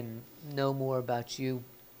know more about you.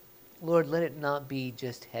 Lord, let it not be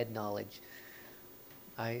just head knowledge.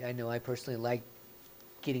 I know I personally like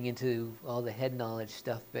getting into all the head knowledge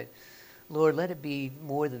stuff, but Lord, let it be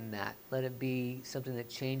more than that. Let it be something that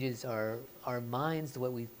changes our minds, the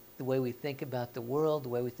way we think about the world, the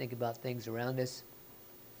way we think about things around us.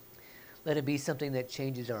 Let it be something that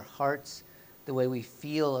changes our hearts, the way we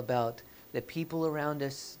feel about the people around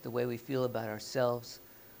us, the way we feel about ourselves.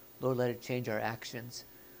 Lord, let it change our actions,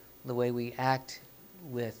 the way we act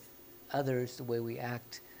with others, the way we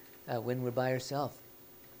act when we're by ourselves.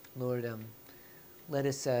 Lord, let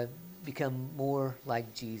us become more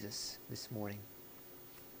like Jesus this morning.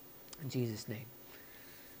 In Jesus' name,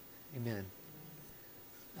 amen.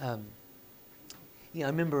 I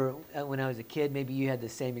remember when I was a kid, maybe you had the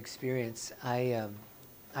same experience. I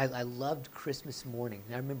loved Christmas morning.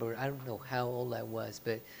 I remember, I don't know how old I was,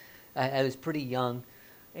 but I was pretty young,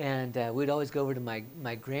 and we'd always go over to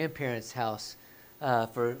my grandparents' house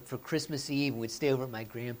for Christmas Eve. We'd stay over at my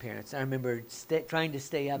grandparents'. I remember trying to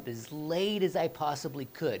stay up as late as I possibly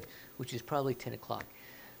could, which is probably 10 o'clock,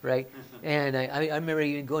 right? And I remember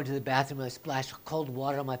even going to the bathroom and I splashed cold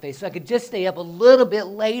water on my face so I could just stay up a little bit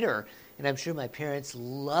later. And I'm sure my parents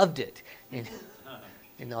loved it.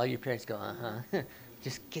 And all your parents go,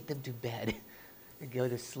 just get them to bed and go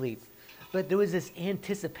to sleep. But there was this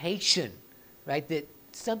anticipation, right, that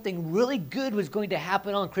something really good was going to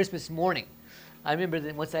happen on Christmas morning. I remember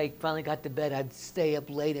that once I finally got to bed, I'd stay up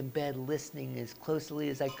late in bed listening as closely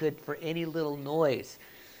as I could for any little noise,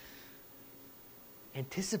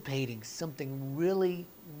 anticipating something really,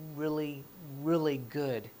 really, really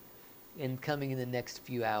good coming in the next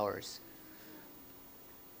few hours.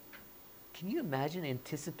 Can you imagine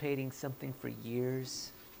anticipating something for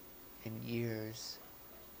years and years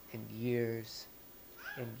and years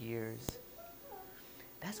and years?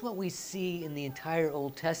 That's what we see in the entire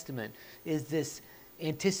Old Testament, is this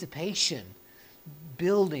anticipation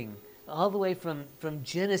building all the way from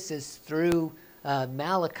Genesis through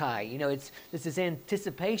Malachi. It's this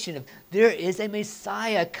anticipation of there is a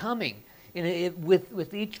Messiah coming. And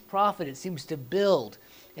with each prophet, it seems to build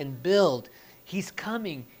and build. He's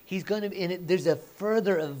coming. He's going to, and there's a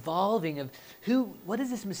further evolving of what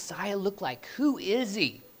does this Messiah look like? Who is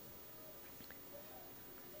he?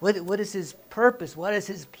 What is his purpose? What is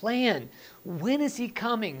his plan? When is he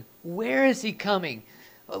coming? Where is he coming?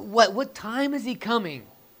 What time is he coming?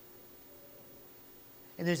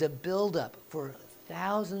 And there's a buildup for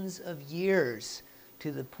thousands of years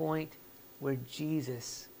to the point where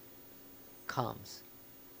Jesus comes.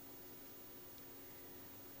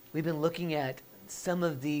 We've been looking at some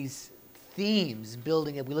of these themes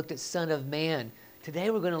building up. We looked at Son of Man. Today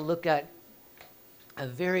we're going to look at a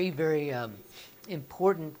very, very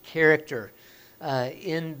important character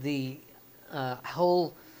in the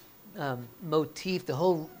whole motif, the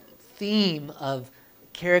whole theme of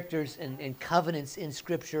characters and covenants in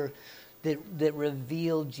Scripture that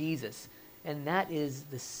reveal Jesus. And that is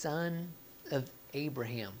the son of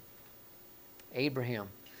Abraham. Abraham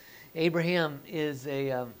is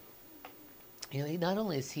not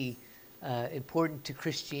only is he important to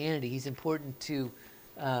Christianity, he's important to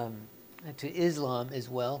Islam as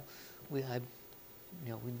well. We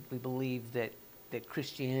believe that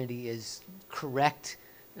Christianity is correct,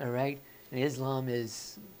 all right, and Islam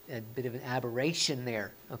is a bit of an aberration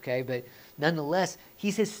there, okay? But nonetheless,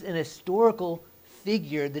 he's an historical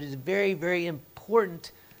figure that is very, very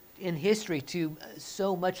important in history to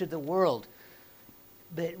so much of the world.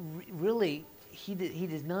 But really, he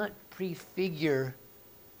does not prefigure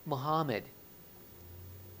Muhammad.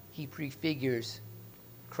 He prefigures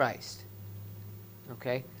Christ.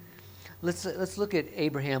 Okay? Let's look at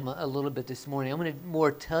Abraham a little bit this morning. I'm going to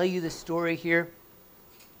more tell you the story here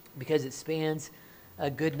because it spans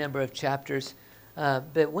a good number of chapters.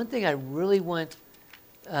 But one thing I really want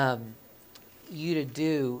you to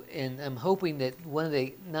do, and I'm hoping that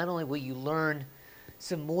not only will you learn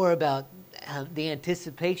some more about the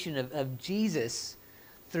anticipation of Jesus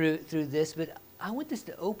through this, but I want this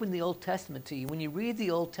to open the Old Testament to you. When you read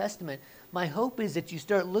the Old Testament, my hope is that you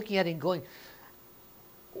start looking at it and going,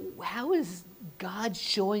 how is God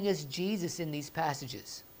showing us Jesus in these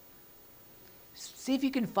passages? See if you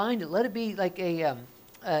can find it. Let it be like a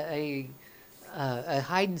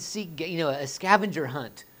hide and seek, a scavenger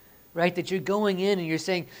hunt, right? That you're going in and you're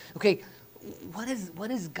saying, okay, what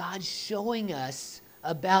is God showing us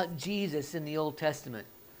about Jesus in the Old Testament?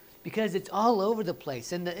 Because it's all over the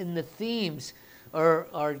place, and the themes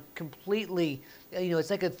are completely, it's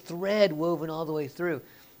like a thread woven all the way through.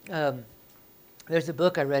 There's a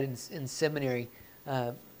book I read in seminary.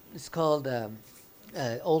 It's called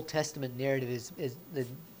Old Testament Narrative. Is the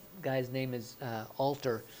guy's name is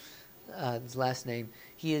Alter, his last name.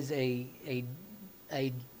 He is a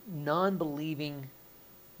non-believing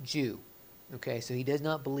Jew. Okay, so he does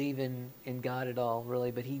not believe in God at all,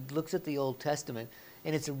 really, but he looks at the Old Testament,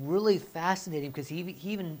 and it's really fascinating because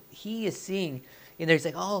he is seeing, and there's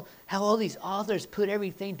like, oh, how all these authors put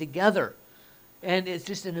everything together. And it's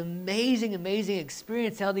just an amazing, amazing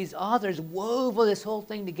experience how these authors wove this whole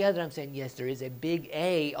thing together. I'm saying, yes, there is a big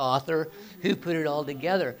A author who put it all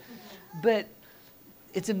together. But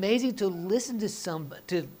it's amazing to listen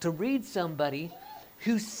to to read somebody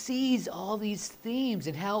who sees all these themes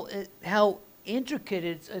and how intricate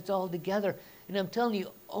it's all together. And I'm telling you,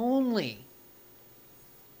 only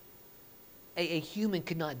a human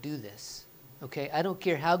could not do this. Okay? I don't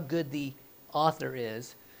care how good the author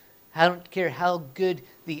is. I don't care how good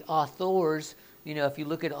the authors, if you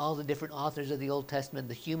look at all the different authors of the Old Testament,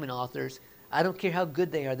 the human authors, I don't care how good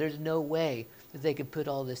they are. There's no way that they could put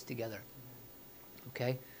all this together.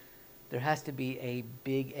 Okay? There has to be a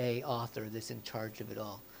big A author that's in charge of it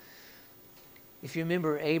all. If you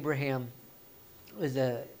remember, Abraham was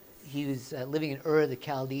living in Ur of the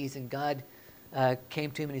Chaldees, and God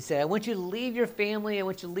came to him and he said, I want you to leave your family, I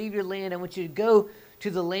want you to leave your land, I want you to go to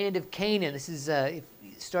the land of Canaan. This is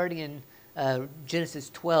starting in Genesis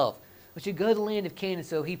 12. I want you to go to the land of Canaan.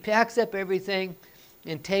 So he packs up everything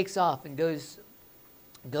and takes off and goes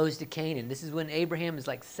to Canaan. This is when Abraham is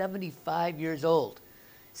like 75 years old.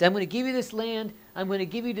 He said, I'm going to give you this land. I'm going to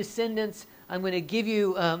give you descendants. I'm going to give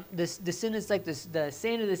you this descendants like the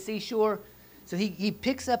sand of the seashore. So he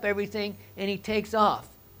picks up everything and he takes off.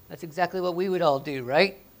 That's exactly what we would all do,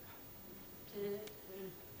 right?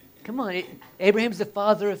 Come on, Abraham's the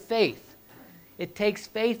father of faith. It takes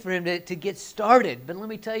faith for him to get started. But let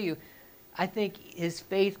me tell you, I think his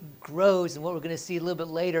faith grows, and what we're going to see a little bit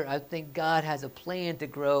later, I think God has a plan to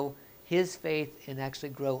grow his faith and actually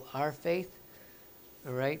grow our faith.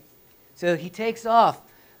 All right? So he takes off,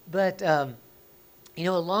 but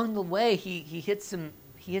along the way he hits some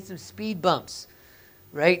speed bumps,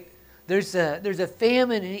 right? There's a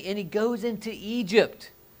famine, and he goes into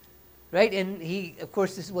Egypt. Right? And of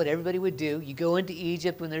course, this is what everybody would do. You go into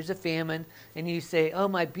Egypt when there's a famine, and you say, oh,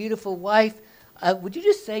 my beautiful wife, would you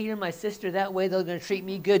just say you're my sister? That way they're going to treat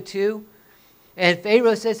me good too. And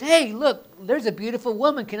Pharaoh says, hey, look, there's a beautiful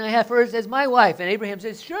woman. Can I have her as my wife? And Abraham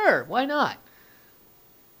says, sure, why not?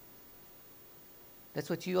 That's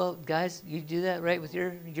what you all, guys, you do that, right, with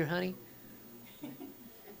your honey?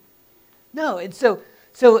 No, and so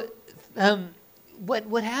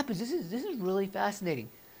what happens, this is really fascinating.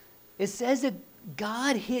 It says that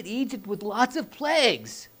God hit Egypt with lots of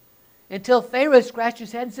plagues until Pharaoh scratched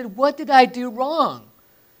his head and said, what did I do wrong?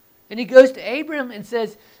 And he goes to Abram and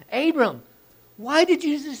says, Abram, why did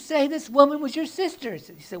you just say this woman was your sister?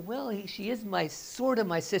 He said, well, she is sort of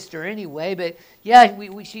my sister anyway, but yeah,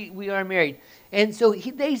 we are married. And so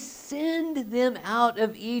they send them out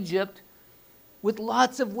of Egypt with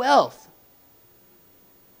lots of wealth.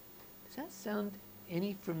 Does that sound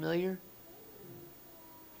any familiar?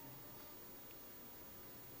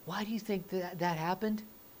 Why do you think that happened?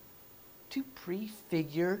 To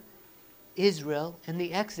prefigure Israel and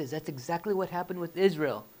the Exodus. That's exactly what happened with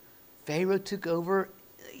Israel. Pharaoh took over,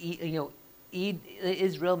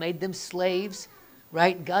 Israel, made them slaves,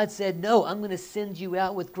 right? God said, no, I'm going to send you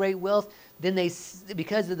out with great wealth. Then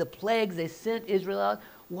because of the plagues, they sent Israel out.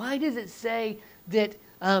 Why does it say that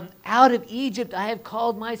out of Egypt I have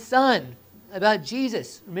called my son? About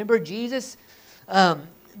Jesus. Remember Jesus?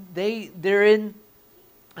 They're in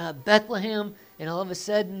Bethlehem, and all of a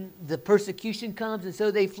sudden the persecution comes, and so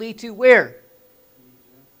they flee to where?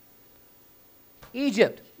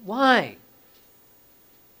 Egypt. Why?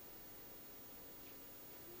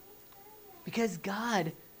 Because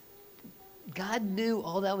God knew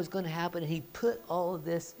all that was going to happen, and he put all of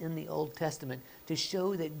this in the Old Testament to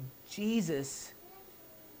show that Jesus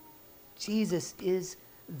is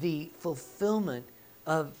the fulfillment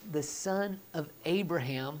of the son of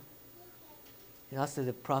Abraham, and also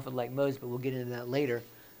the prophet like Moses, but we'll get into that later,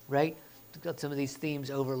 right? Some of these themes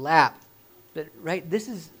overlap. But right, this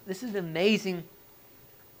is an amazing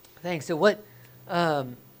thing. So what?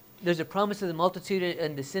 There's a promise of the multitude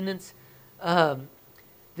and descendants. Then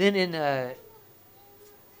in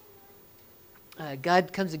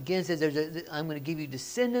God comes again and says, I'm going to give you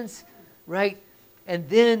descendants, right? And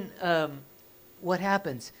then what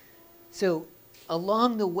happens? So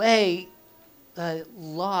along the way,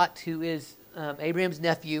 Lot, who is Abraham's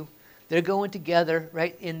nephew, they're going together,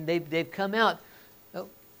 right? And they've come out. Oh,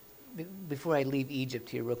 before I leave Egypt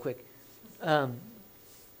here real quick.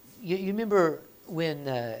 You remember when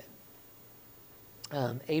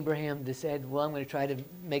Abraham decided, well, I'm going to try to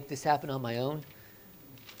make this happen on my own,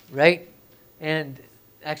 right? And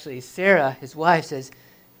actually, Sarah, his wife, says,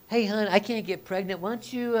 hey, hon, I can't get pregnant. Why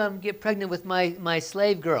don't you get pregnant with my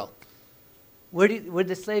slave girl? Where'd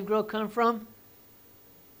the slave girl come from?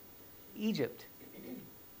 Egypt.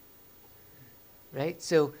 Right?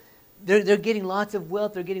 So they're getting lots of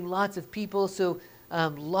wealth. They're getting lots of people. So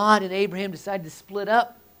Lot and Abraham decide to split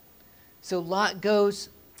up. So Lot goes,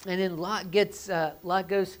 and then Lot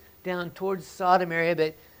goes down towards Sodom area,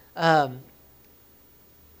 but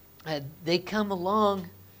they come along,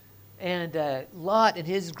 and Lot and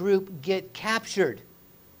his group get captured.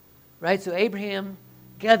 Right? So Abraham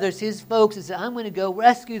gathers his folks and says, I'm going to go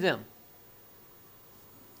rescue them.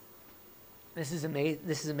 This is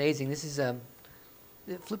amazing. This is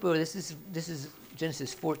flip over. This is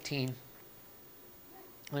Genesis 14. I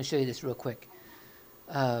want to show you this real quick.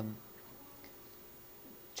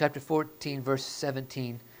 Chapter 14, verse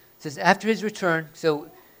 17. It says, after his return,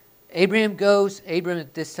 so Abraham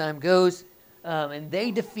at this time goes, and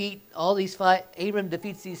they defeat all these five. Abraham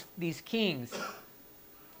defeats these kings,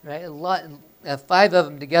 right? Five of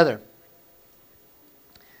them together.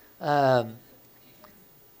 So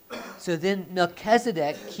then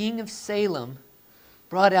Melchizedek, king of Salem,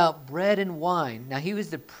 brought out bread and wine. Now he was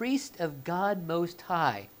the priest of God Most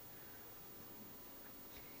High.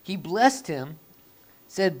 He blessed him,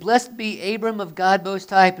 said, blessed be Abram of God Most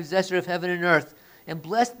High, possessor of heaven and earth, and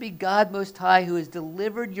blessed be God Most High, who has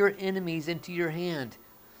delivered your enemies into your hand.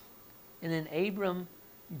 And then Abram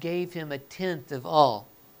gave him a tenth of all.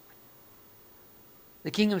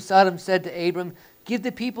 The king of Sodom said to Abram, give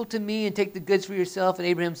the people to me and take the goods for yourself. And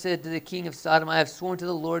Abraham said to the king of Sodom, I have sworn to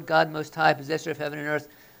the Lord God Most High, possessor of heaven and earth,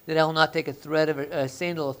 that I will not take a thread of a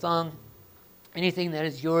sandal, a thong, anything that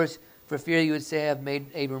is yours, for fear you would say I have made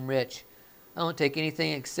Abram rich. I won't take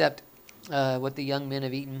anything except what the young men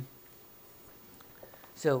have eaten.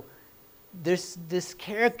 So there's this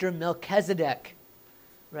character, Melchizedek,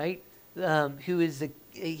 right? Who is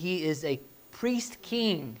he is a priest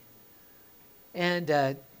king.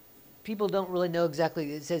 And people don't really know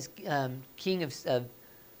exactly. It says king of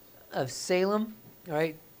Salem, all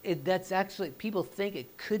right? That's actually, people think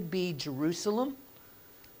it could be Jerusalem,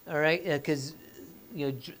 all right? Because,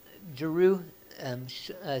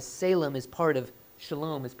 Salem is part of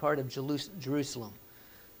Shalom, is part of Jerusalem,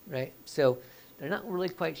 right? So they're not really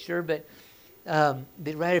quite sure, but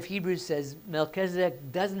the writer of Hebrews says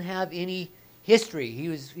Melchizedek doesn't have any history.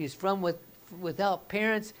 He's from without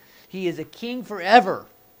parents. He is a king forever.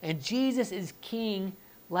 And Jesus is king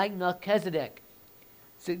like Melchizedek.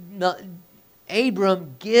 So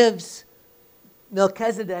Abram gives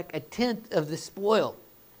Melchizedek a tenth of the spoil.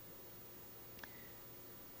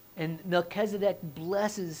 And Melchizedek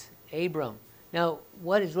blesses Abram. Now,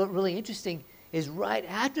 what really interesting is right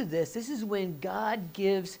after this is when God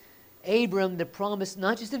gives Abram the promise,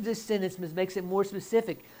 not just of descendants, but makes it more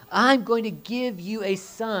specific. I'm going to give you a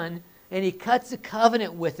son. And he cuts a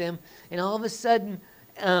covenant with him, and all of a sudden,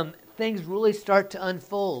 things really start to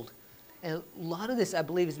unfold. And a lot of this, I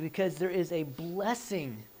believe, is because there is a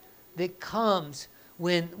blessing that comes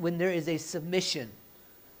when there is a submission.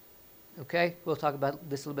 Okay? We'll talk about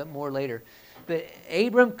this a little bit more later. But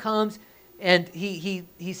Abram comes, and he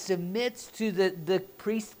submits to the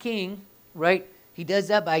priest king, right? He does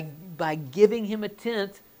that by giving him a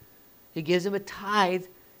tenth. He gives him a tithe.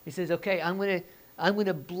 He says, okay, I'm going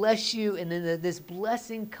to bless you, and then this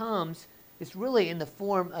blessing comes. It's really in the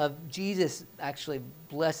form of Jesus actually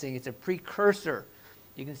blessing. It's a precursor.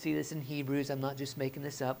 You can see this in Hebrews. I'm not just making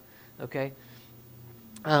this up, okay?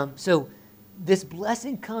 So this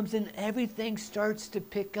blessing comes and everything starts to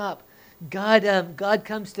pick up. God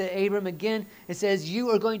comes to Abram again and says, you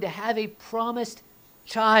are going to have a promised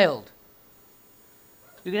child.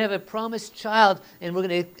 You're going to have a promised child, and I'm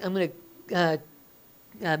going to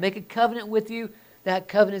make a covenant with you. That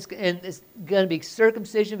covenant is going to be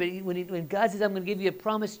circumcision, but when God says, I'm going to give you a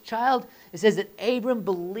promised child, it says that Abram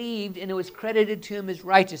believed and it was credited to him as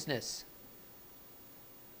righteousness.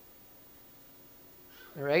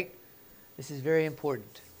 All right? This is very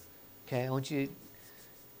important. Okay, I want you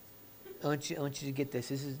to get this.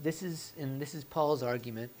 This is Paul's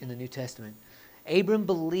argument in the New Testament. Abram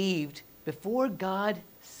believed before God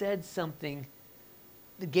said something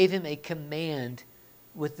that gave him a command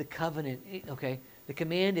with the covenant. Okay, the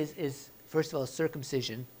command is first of all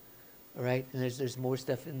circumcision, all right, and there's more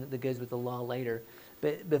stuff that goes with the law later.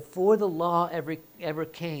 But before the law ever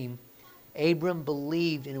came, Abram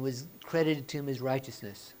believed and it was credited to him as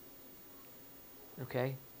righteousness.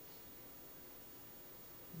 Okay,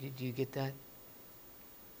 do you get that?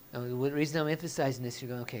 The reason I'm emphasizing this, you're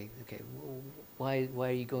going, okay, why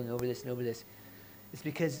are you going over this and over this? It's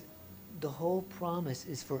because the whole promise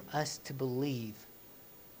is for us to believe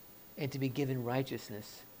and to be given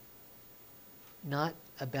righteousness, not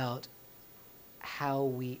about how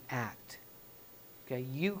we act. Okay,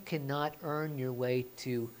 you cannot earn your way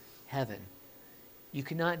to heaven. You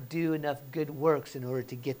cannot do enough good works in order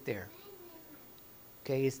to get there.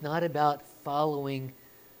 Okay, it's not about following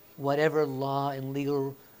whatever law and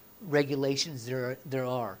legal regulations there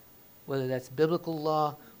are, whether that's biblical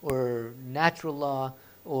law or natural law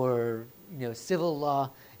or civil law.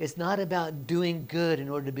 It's not about doing good in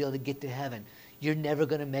order to be able to get to heaven. You're never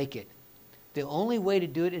going to make it. The only way to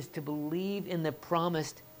do it is to believe in the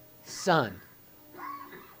promised Son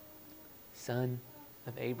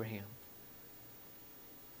of Abraham.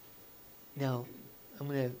 Now, I'm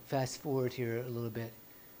going to fast forward here a little bit.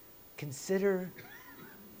 Consider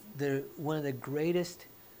one of the greatest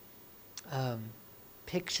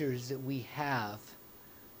pictures that we have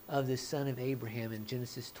of the son of Abraham in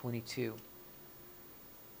Genesis 22.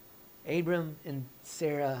 Abraham and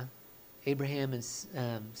Sarah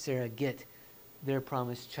get their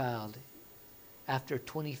promised child after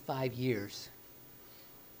 25 years.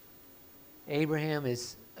 Abraham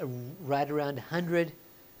is right around 100.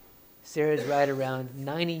 Sarah's right around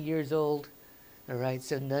 90 years old. All right,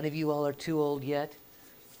 so none of you all are too old yet.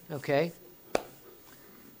 Okay?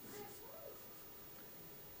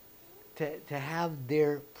 To have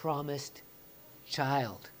their promised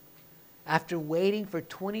child. After waiting for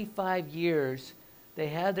 25 years, they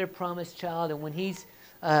had their promised child, and when he's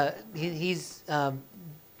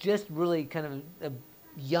just really kind of a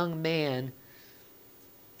young man,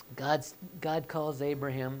 God calls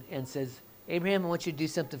Abraham and says, Abraham, I want you to do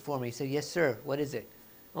something for me. He said, yes, sir. What is it?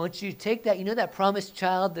 I want you to take that, that promised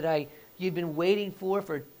child that you've been waiting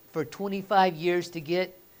for 25 years to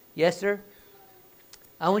get. Yes, sir.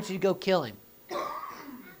 I want you to go kill him.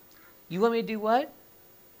 You want me to do what?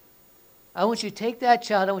 I want you to take that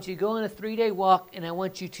child, I want you to go on a 3-day walk, and I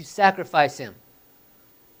want you to sacrifice him.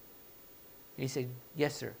 And he said,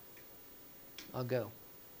 yes, sir. I'll go.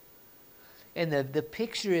 And the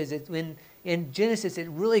picture is that in Genesis, it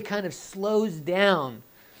really kind of slows down.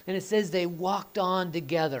 And it says they walked on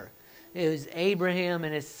together. It was Abraham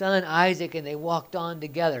and his son Isaac, and they walked on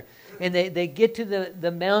together. And they get to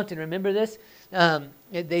the mountain. Remember this?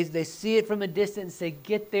 They see it from a distance. They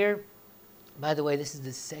get there. By the way, this is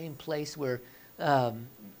the same place where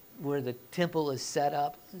the temple is set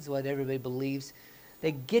up, is what everybody believes.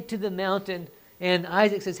 They get to the mountain, and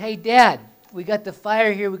Isaac says, hey, Dad, we got the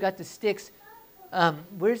fire here, we got the sticks.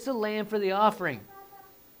 Where's the lamb for the offering?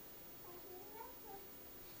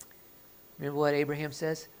 Remember what Abraham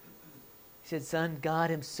says? He said, son, God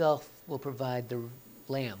himself will provide the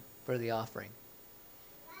lamb for the offering.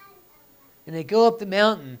 And they go up the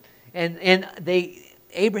mountain, and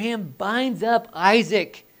Abraham binds up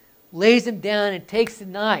Isaac, lays him down, and takes the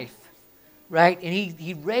knife, right? And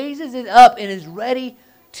he raises it up and is ready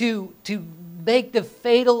to make the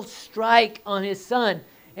fatal strike on his son.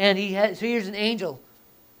 And so here's an angel.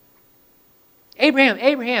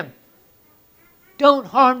 Abraham, don't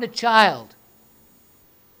harm the child.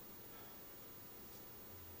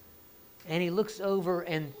 And he looks over,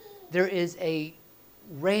 and there is a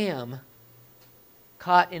ram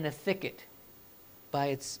caught in a thicket by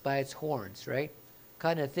its horns, right?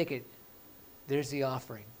 Caught in a thicket. There's the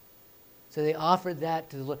offering. So they offered that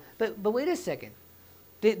to the Lord. But wait a second.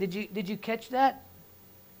 Did you catch that?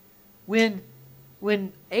 When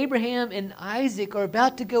Abraham and Isaac are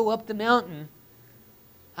about to go up the mountain,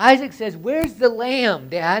 Isaac says, where's the lamb,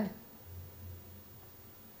 Dad?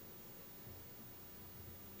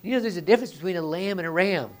 There's a difference between a lamb and a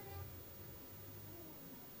ram.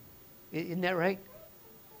 Isn't that right?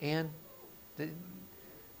 And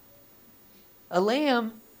a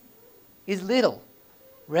lamb is little,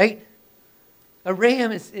 right? A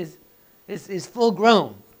ram is full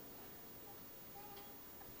grown.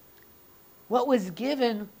 What was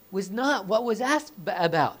given was not what was asked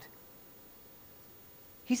about.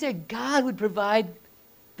 He said God would provide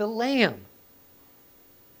the lamb.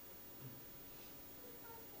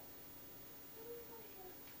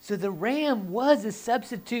 So the ram was a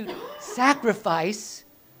substitute sacrifice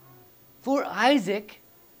for Isaac,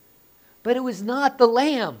 but it was not the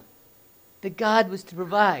lamb that God was to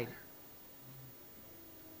provide.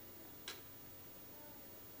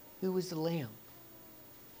 Who was the lamb?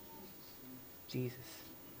 Jesus.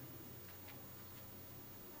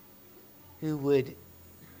 Who would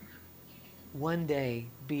one day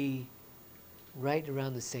be right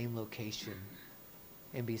around the same location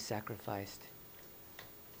and be sacrificed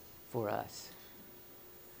for us.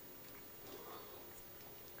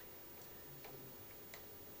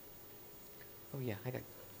 Oh yeah, I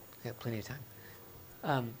got plenty of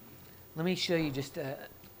time. Let me show you just.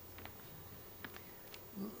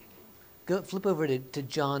 Flip over to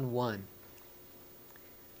John 1.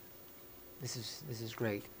 This is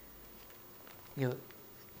great. You know,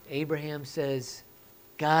 Abraham says,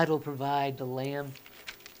 God will provide the lamb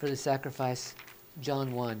for the sacrifice.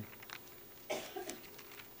 John 1.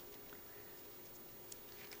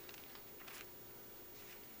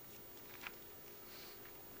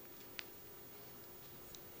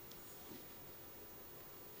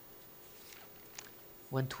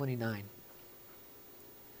 (129).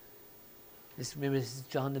 Remember, this is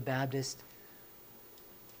John the Baptist.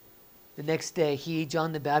 The next day,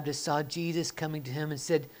 John the Baptist, saw Jesus coming to him and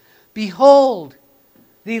said, "Behold,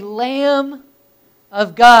 the Lamb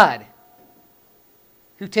of God,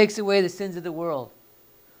 who takes away the sins of the world."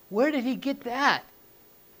 Where did he get that?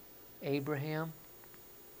 Abraham.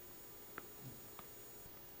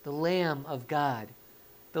 The Lamb of God.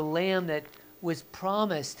 The Lamb that was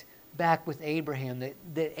promised back with Abraham.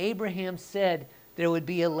 That Abraham said there would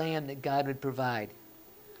be a lamb that God would provide.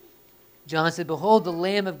 John said, "Behold, the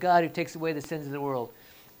Lamb of God who takes away the sins of the world."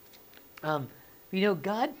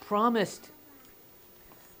 God promised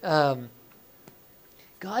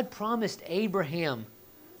Abraham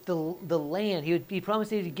the land. He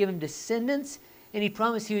promised he would give him descendants, and he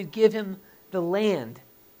promised he would give him the land,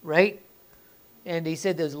 right? And he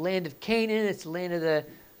said there's the land of Canaan, it's the land of the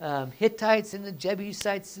Hittites and the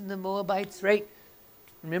Jebusites and the Moabites, right?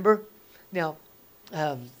 Remember? Now,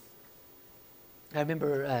 I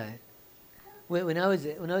remember when I was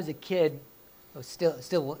a kid.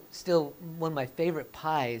 Still one of my favorite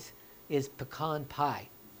pies is pecan pie.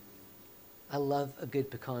 I love a good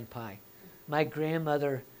pecan pie. My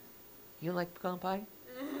grandmother, you don't like pecan pie?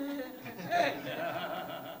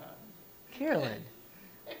 Carolyn.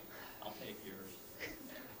 I'll take yours.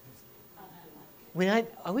 When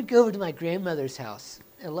I would go over to my grandmother's house,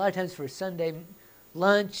 a lot of times for Sunday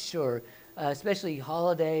lunch or especially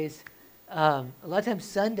holidays, a lot of times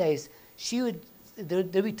Sundays,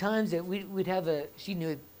 there'd be times that we'd have she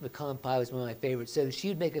knew pecan pie was one of my favorites, so she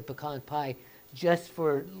would make a pecan pie just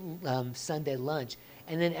for Sunday lunch.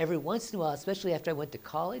 And then every once in a while, especially after I went to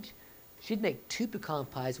college, she'd make 2 pecan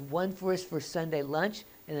pies, one for us for Sunday lunch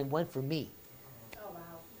and then one for me. Oh,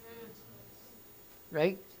 wow.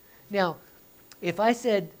 Right? Now, if I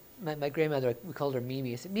said, my grandmother, we called her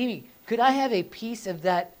Mimi, I said, "Mimi, could I have a piece of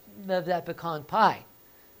that pecan pie?"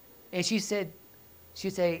 And she'd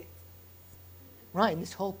say, "Ryan,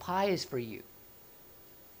 this whole pie is for you."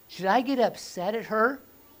 Should I get upset at her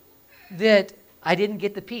that I didn't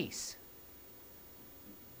get the piece?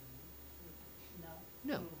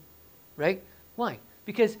 No. Right? Why?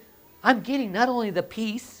 Because I'm getting not only the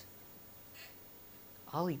piece,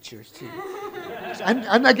 I'll eat yours too.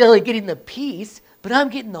 I'm not only getting the piece, but I'm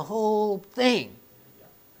getting the whole thing.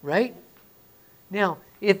 Right? Now,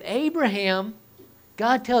 if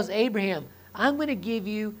God tells Abraham, "I'm going to give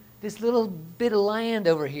you this little bit of land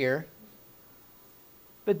over here,"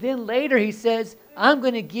 but then later he says, "I'm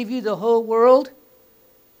going to give you the whole world,"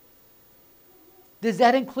 does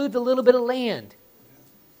that include the little bit of land?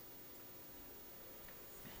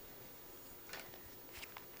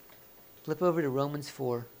 Flip over to Romans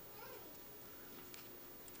 4.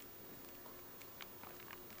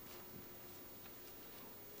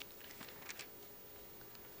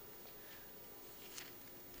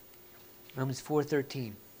 Romans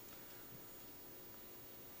 4:13.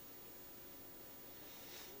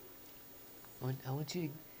 I want you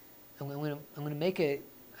to, I'm going to make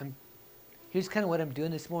here's kind of what I'm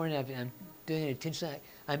doing this morning. I'm doing it intentionally.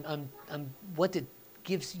 I'm what to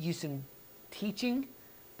give you some teaching,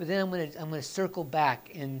 but then I'm going to circle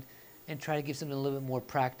back and try to give something a little bit more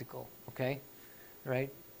practical. Okay, all right.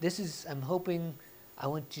 I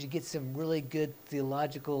want you to get some really good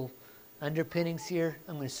theological underpinnings here.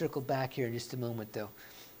 I'm going to circle back here in just a moment, though.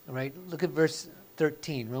 All right. Look at verse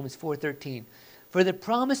 13, Romans 4:13. "For the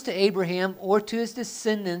promise to Abraham or to his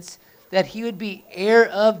descendants that he would be heir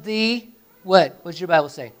of the," what? What does your Bible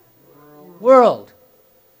say? World.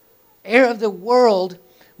 Heir of the world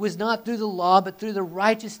was not through the law, but through the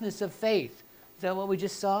righteousness of faith. Is that what we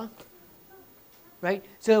just saw? Right?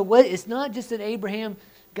 So it's not just that Abraham,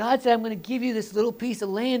 God said, "I'm going to give you this little piece of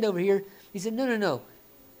land over here." He said, no.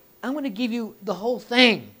 I'm going to give you the whole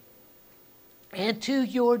thing. And to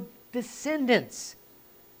your descendants.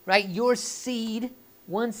 Right? Your seed,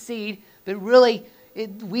 one seed, but really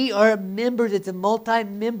we are members. It's a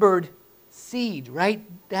multi-membered seed, right?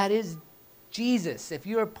 That is Jesus. If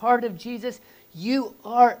you're a part of Jesus, you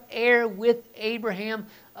are heir with Abraham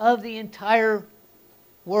of the entire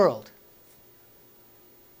world.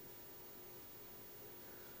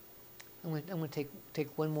 I'm going to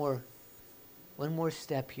take one more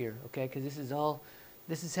step here, okay? Because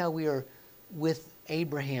this is how we are with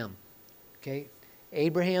Abraham, okay?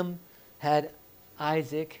 Abraham had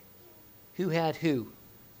Isaac, who had who?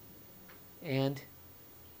 And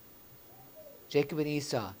Jacob and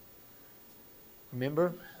Esau.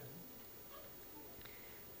 Remember?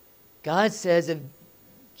 God says of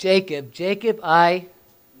Jacob I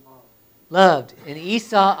loved, and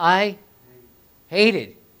Esau I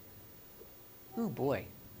hated. Oh boy.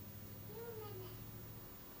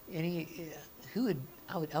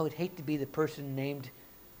 I would hate to be the person named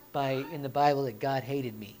in the Bible that God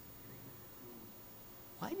hated me.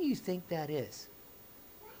 Why do you think that is?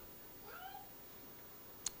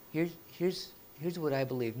 Here's what I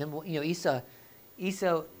believe. Number one, Esau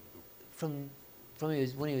from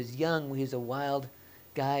when he was young, he was a wild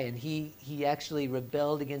guy, and he actually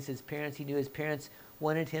rebelled against his parents. He knew his parents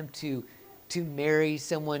wanted him to marry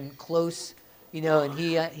someone close, and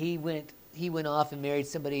he went off and married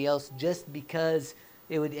somebody else just because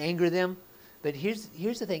it would anger them. But here's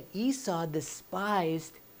the thing: Esau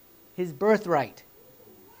despised his birthright.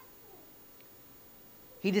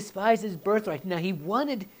 He despised his birthright. Now he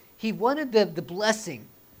wanted the blessing,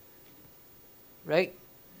 right?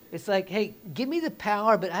 It's like, hey, give me the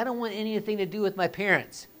power, but I don't want anything to do with my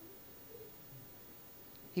parents.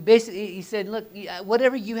 He said, look,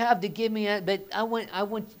 whatever you have to give me, but I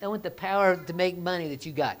want the power to make money that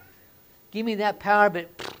you got. Give me that power, but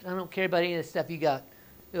I don't care about any of the stuff you got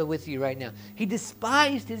with you right now. He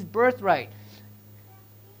despised his birthright.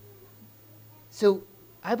 So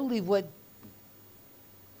I believe what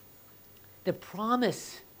the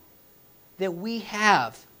promise that we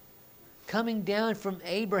have coming down from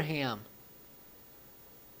Abraham,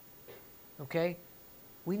 okay?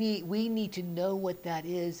 We need to know what that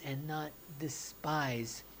is and not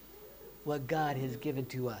despise what God has given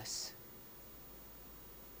to us.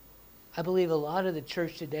 I believe a lot of the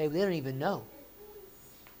church today, they don't even know.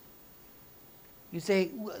 You say,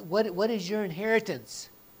 what is your inheritance?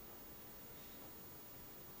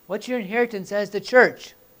 What's your inheritance as the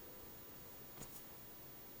church?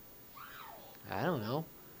 I don't know.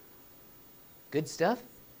 Good stuff?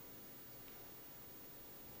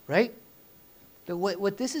 Right? But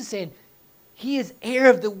what this is saying, he is heir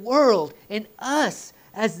of the world, and us,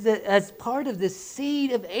 as part of the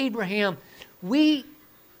seed of Abraham, we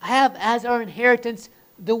have as our inheritance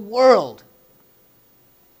the world.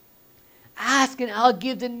 Ask and I'll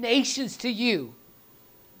give the nations to you.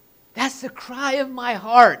 That's the cry of my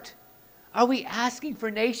heart. Are we asking for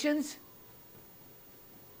nations?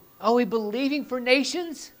 Are we believing for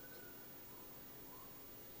nations?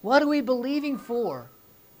 What are we believing for?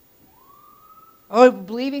 Are we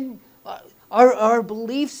believing? Are our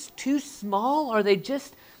beliefs too small? Are they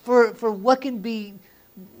just for what can be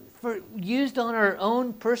used on our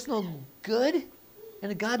own personal good?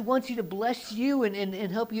 And God wants you to bless you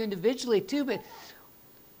and help you individually too. But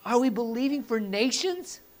are we believing for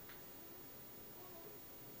nations?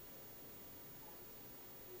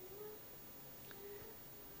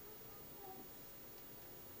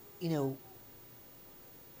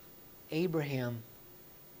 Abraham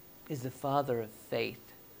is the father of faith.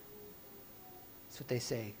 That's what they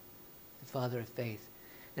say, the father of faith.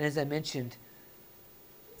 And as I mentioned,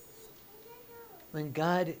 when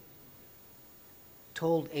God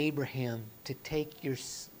told Abraham to take your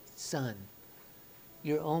son,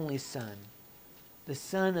 your only son, the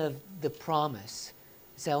son of the promise,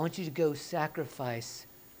 he said, I want you to go sacrifice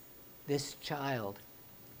this child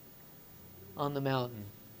on the mountain.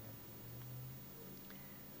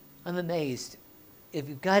 I'm amazed.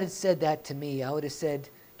 If God had said that to me, I would have said,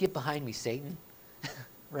 get behind me, Satan.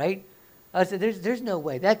 Right? I would say, there's no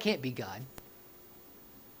way. That can't be God.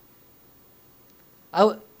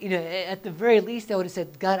 At the very least, I would have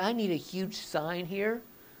said, God, I need a huge sign here,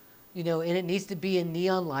 and it needs to be in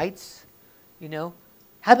neon lights, How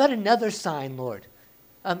about another sign, Lord?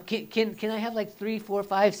 Can I have like 3, 4,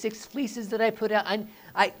 5, 6 fleeces that I put out?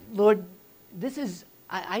 Lord,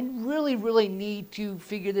 I really, really need to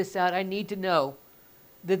figure this out. I need to know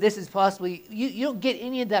that this is possibly, you don't get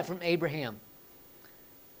any of that from Abraham.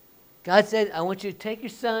 God said, I want you to take your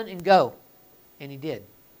son and go. And he did.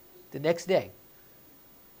 The next day.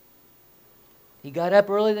 He got up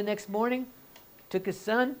early the next morning, took his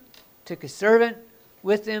son, took his servant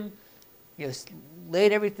with him,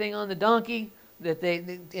 laid everything on the donkey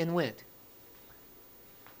and went.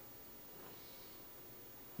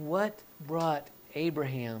 What brought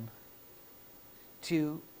Abraham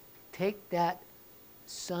to take that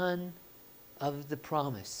son of the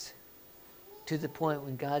promise to the point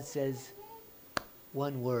when God says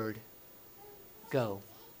one word, go,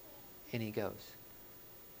 And he goes.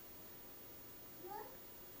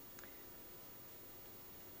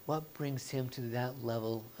 What brings him to that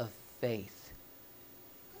level of faith?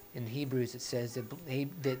 In Hebrews it says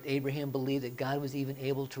that Abraham believed that God was even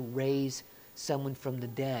able to raise someone from the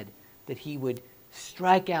dead, that he would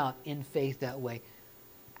strike out in faith that way.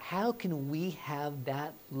 How can we have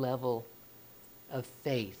that level of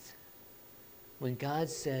faith when God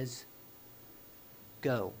says,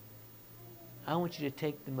 go? I want you to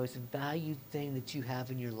take the most valued thing that you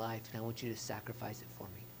have in your life and I want you to sacrifice it for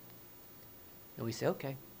me. And we say,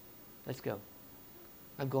 okay, let's go.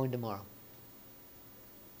 I'm going tomorrow.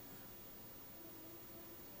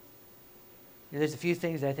 And there's a few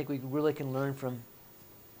things that I think we really can learn from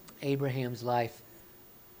Abraham's life.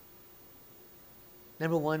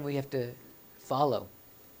 Number one, we have to follow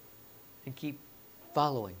and keep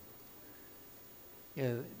following.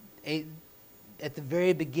 You know, at the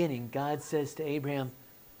very beginning, God says to Abraham,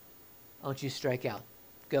 I want you to strike out.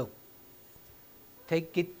 Go.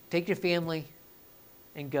 Take your family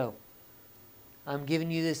and go. I'm giving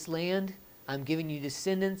you this land. I'm giving you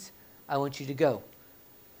descendants. I want you to go.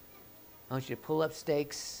 I want you to pull up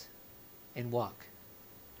stakes and walk.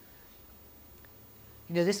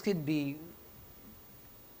 You know, this could be,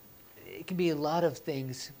 it can be a lot of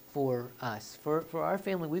things for us. For our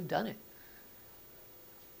family, we've done it.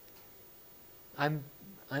 I'm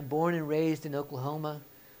born and raised in Oklahoma.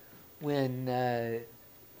 When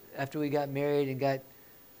after we got married and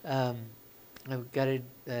I got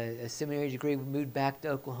a seminary degree, we moved back to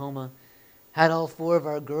Oklahoma. Had all 4 of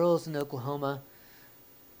our girls in Oklahoma.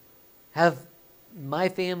 My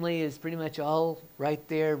family is pretty much all right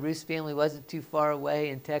there. Ruth's family wasn't too far away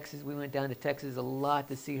in Texas. We went down to Texas a lot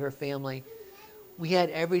to see her family. We had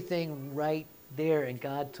everything right there, and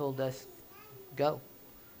God told us, go.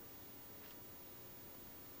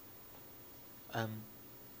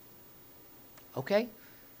 Okay.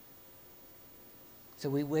 So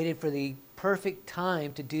we waited for the perfect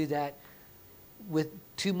time to do that. With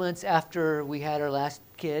 2 months after we had our last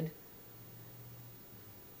kid,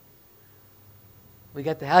 we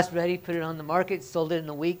got the house ready, put it on the market, sold it in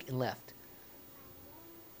a week, and left.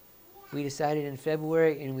 We decided in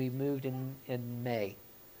February, and we moved in May.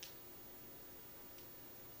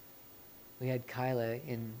 We had Kyla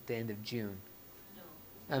in the end of June.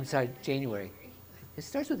 No. I'm sorry, January. It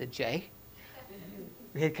starts with a J.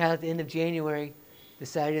 We had Kyla at the end of January,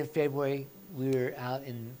 decided in February, we were out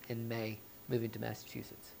in May, moving to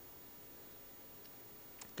Massachusetts.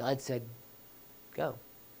 God said, go.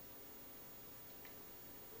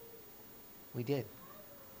 We did.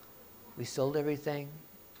 We sold everything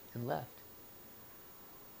and left.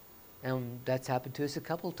 And that's happened to us a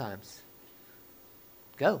couple times.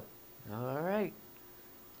 Go. All right.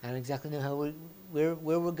 I don't exactly know where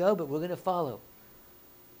we'll go, but we're going to follow.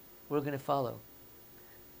 We're going to follow.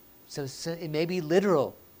 So it may be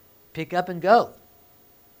literal. Pick up and go.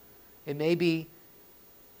 It may be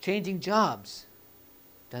changing jobs.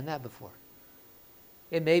 Done that before.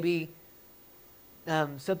 It may be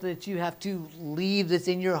something that you have to leave that's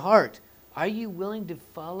in your heart. Are you willing to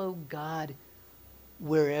follow God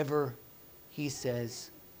wherever He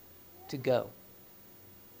says to go?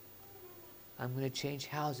 I'm going to change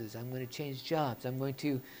houses. I'm going to change jobs. I'm going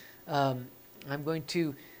to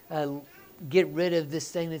get rid of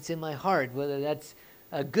this thing that's in my heart, whether that's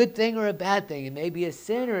a good thing or a bad thing. It may be a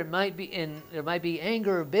sin, or it might be there might be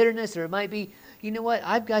anger or bitterness, or it might be, you know what?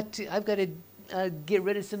 I've got to get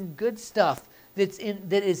rid of some good stuff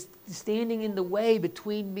that is standing in the way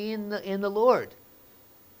between me and the Lord.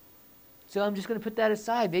 So I'm just going to put that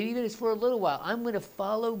aside. Maybe even it's for a little while. I'm going to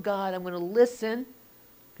follow God. I'm going to listen,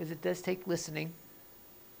 because it does take listening.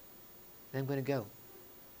 Then I'm going to go.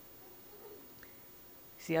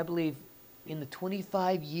 See, I believe in the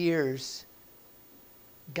 25 years,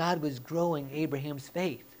 God was growing Abraham's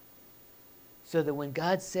faith. So that when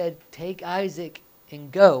God said, take Isaac and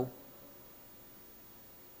go,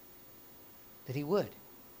 that he would.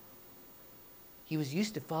 He was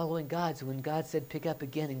used to following God, so when God said, pick up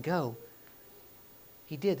again and go,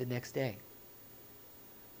 he did the next day.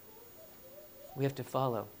 We have to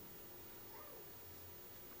follow.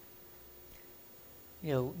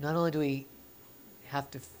 You know, not only do we have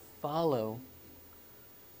to follow,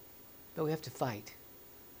 but we have to fight.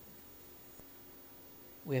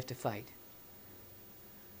 We have to fight.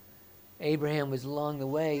 Abraham was along the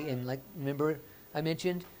way, and remember I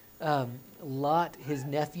mentioned, Lot, his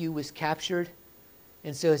nephew, was captured.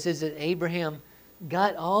 And so it says that Abraham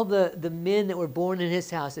got all the men that were born in his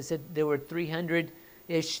house. It said there were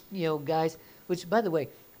 300-ish, guys. Which, by the way,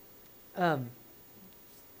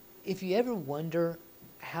 if you ever wonder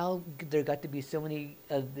how there got to be so many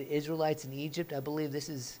of the Israelites in Egypt. I believe this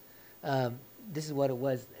is what it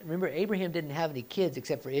was. Remember, Abraham didn't have any kids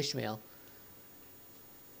except for Ishmael.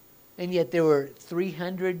 And yet there were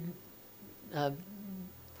 300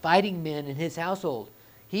 fighting men in his household.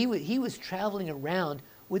 He was traveling around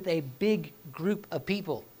with a big group of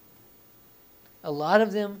people. A lot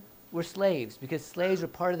of them were slaves, because slaves were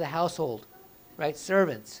part of the household, right?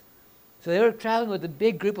 Servants. So they were traveling with a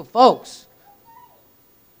big group of folks,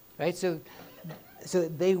 right? So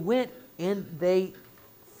they went and they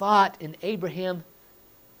fought, and Abraham,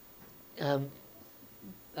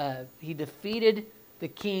 he defeated the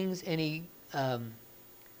kings, and he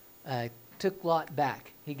took Lot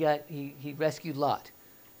back. He rescued Lot,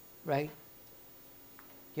 right?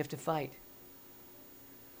 You have to fight.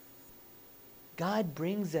 God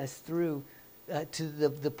brings us through to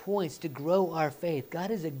the points to grow our faith. God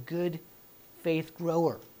is a good faith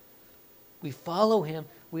grower. We follow him.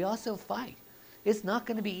 We also fight. It's not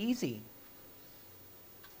going to be easy.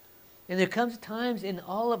 And there comes times in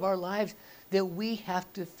all of our lives that we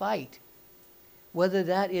have to fight. Whether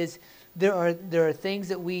that is, there are things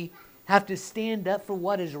that we have to stand up for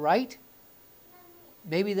what is right.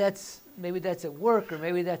 Maybe that's at work, or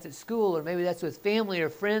maybe that's at school, or maybe that's with family or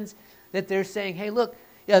friends, that they're saying, hey, look,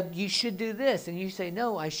 you should do this. And you say,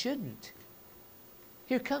 no, I shouldn't.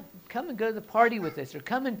 Here, come and go to the party with us, or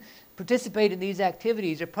come and participate in these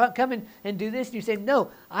activities, or come and do this. And you say,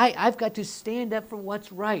 no, I've got to stand up for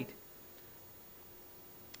what's right.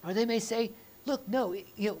 Or they may say, look, no,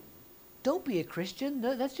 don't be a Christian.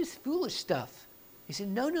 No, that's just foolish stuff. You say,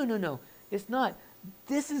 no, it's not.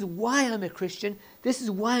 This is why I'm a Christian. This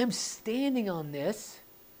is why I'm standing on this.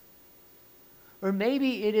 Or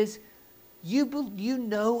maybe it is, you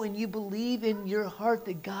know and you believe in your heart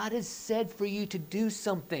that God has said for you to do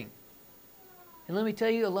something. And let me tell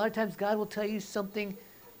you, a lot of times God will tell you something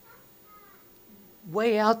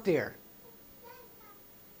way out there.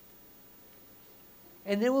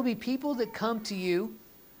 And there will be people that come to you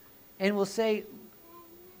and will say,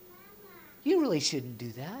 you really shouldn't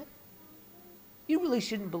do that. You really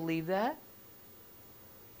shouldn't believe that.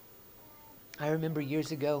 I remember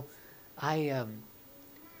years ago, I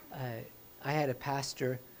had a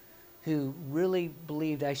pastor who really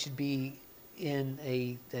believed I should be in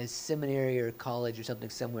a seminary or college or something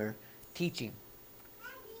somewhere teaching.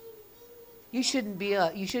 You shouldn't be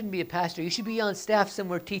a pastor. You should be on staff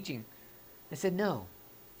somewhere teaching. I said, no,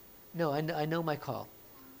 I know my call.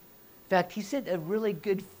 In fact, he sent a really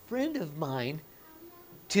good friend of mine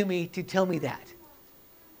to me to tell me that.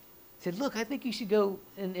 He said, look, I think you should go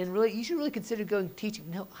and you should really consider going teaching.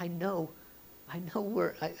 No, I know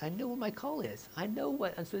where my call is. I know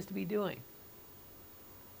what I'm supposed to be doing.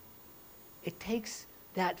 It takes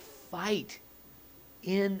that fight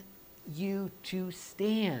in you to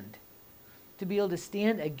stand. To be able to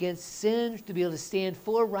stand against sin, to be able to stand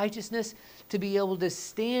for righteousness, to be able to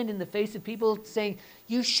stand in the face of people saying,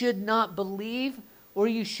 you should not believe, or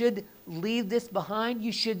you should leave this behind.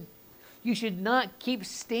 You should not keep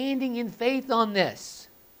standing in faith on this.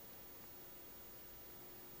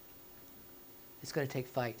 It's going to take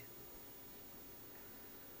fight.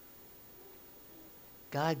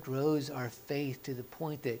 God grows our faith to the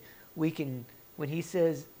point that we can, when he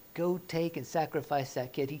says, go take and sacrifice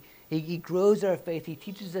that kid, he grows our faith. He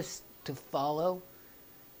teaches us to follow.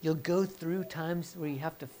 You'll go through times where you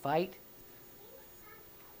have to fight.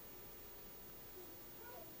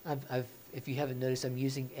 If you haven't noticed, I'm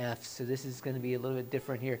using F's, so this is going to be a little bit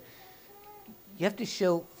different here. You have to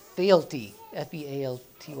show fealty,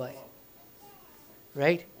 F-E-A-L-T-Y.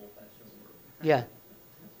 Right? Yeah.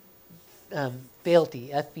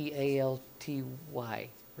 Fealty, F-E-A-L-T-Y.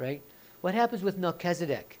 Right? What happens with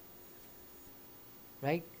Melchizedek?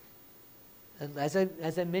 Right? As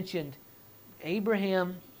I mentioned,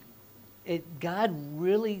 Abraham, God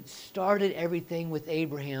really started everything with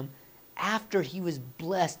Abraham after he was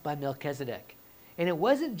blessed by Melchizedek. And it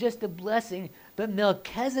wasn't just a blessing, but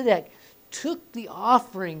Melchizedek took the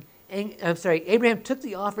offering, Abraham took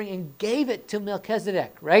the offering and gave it to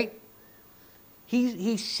Melchizedek, right?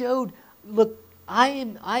 He showed, look, I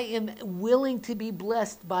am willing to be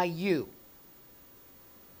blessed by you.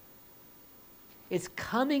 It's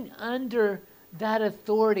coming under that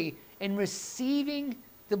authority and receiving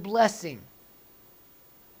the blessing.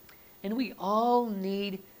 And we all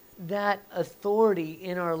need that authority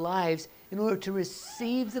in our lives in order to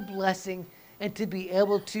receive the blessing and to be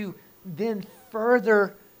able to then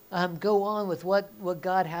further go on with what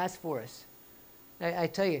God has for us. I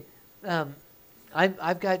tell you,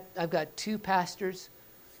 I've got two pastors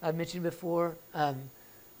I've mentioned before.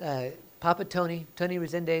 Papa Tony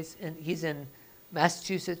Resendez, and he's in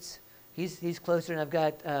Massachusetts. He's closer, and I've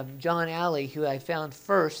got John Alley, who I found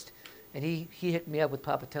first, and he hooked me up with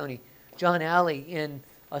Papa Tony. John Alley in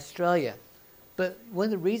Australia. But one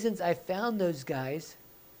of the reasons I found those guys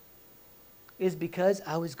is because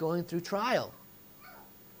I was going through trial.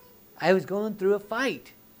 I was going through a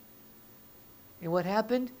fight. And what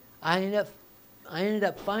happened? I ended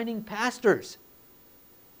up finding pastors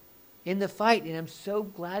in the fight, and I'm so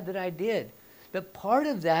glad that I did. But part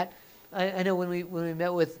of that, I know when we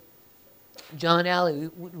met with John Alley,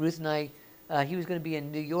 Ruth and I, he was going to be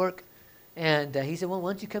in New York, and he said, "Well,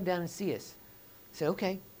 why don't you come down and see us?" I said,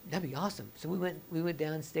 "Okay, that'd be awesome." So we went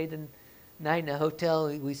down, stayed the night in a hotel.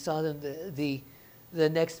 We saw them the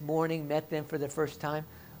next morning, met them for the first time.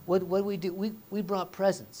 What did we do? We brought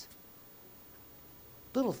presents,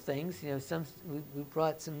 little things, we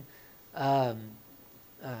brought some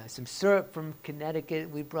syrup from Connecticut.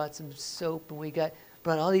 We brought some soap, and we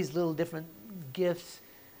brought all these little different gifts,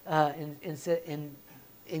 and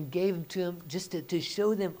gave them to them just to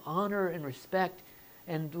show them honor and respect.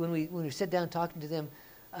 And when we sat down talking to them,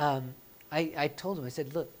 I told them, I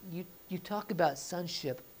said, "Look, you talk about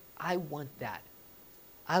sonship. I want that.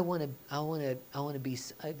 I want to be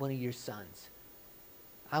one of your sons.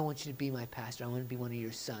 I want you to be my pastor. I want to be one of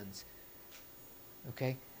your sons."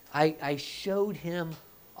 Okay? I showed him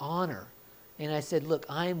honor, and I said, "Look,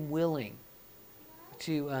 I'm willing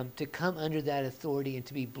to come under that authority and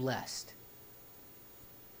to be blessed."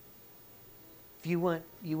 If you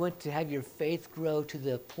want to have your faith grow to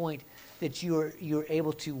the point that you're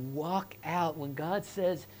able to walk out when God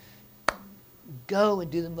says, "Go and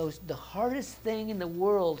do the hardest thing in the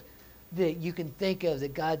world that you can think of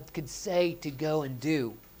that God could say to go and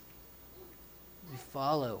do." You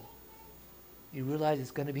follow. You realize it's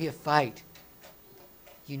going to be a fight.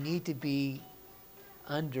 You need to be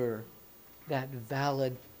under that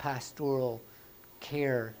valid pastoral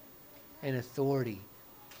care and authority.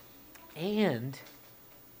 And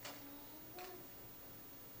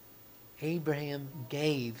Abraham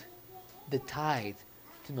gave the tithe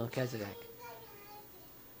to Melchizedek.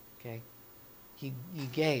 Okay? He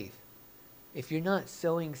gave. If you're not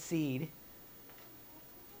sowing seed,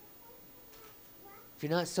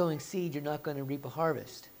 you're not going to reap a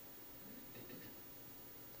harvest.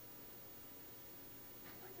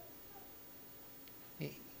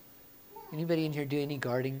 Anybody in here do any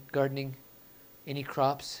gardening? Any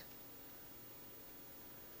crops?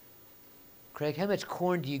 Craig, how much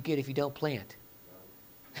corn do you get if you don't plant?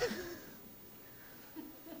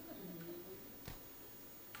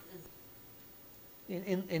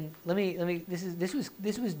 And let me.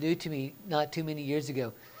 This was new to me not too many years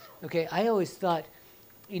ago. Okay, I always thought,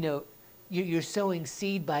 you're sowing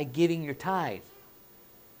seed by giving your tithe.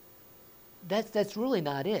 That's really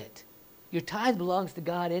not it. Your tithe belongs to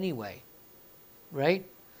God anyway, right?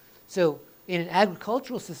 So in an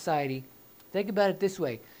agricultural society, think about it this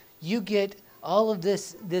way: you get all of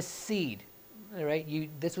this seed, all right?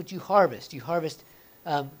 That's what you harvest. You harvest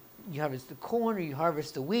the corn, or you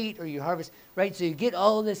harvest the wheat, or you harvest, right? So you get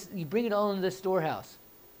all of this, you bring it all into the storehouse.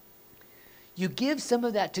 You give some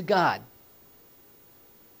of that to God,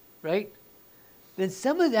 right? Then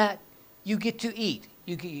some of that you get to eat.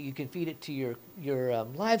 You can feed it to your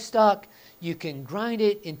livestock. You can grind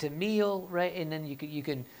it into meal, right? And then you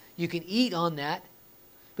can eat on that.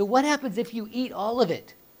 But what happens if you eat all of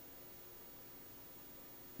it?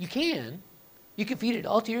 You can feed it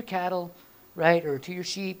all to your cattle, right, or to your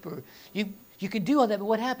sheep, or you can do all that. But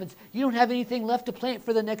what happens? You don't have anything left to plant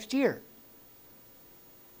for the next year,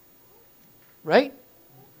 right?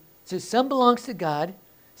 So some belongs to God,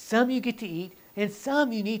 some you get to eat, and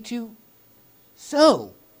some you need to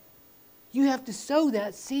sow. You have to sow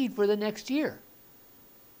that seed for the next year,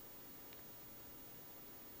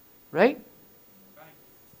 right?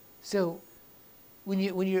 So when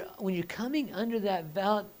you're coming under that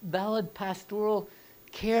valid pastoral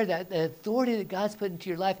care, that authority that God's put into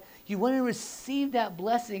your life, you want to receive that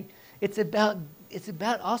blessing. It's about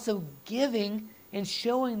also giving and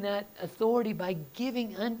showing that authority by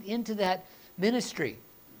giving into that ministry.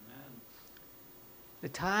 Amen. The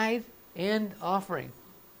tithe and offering.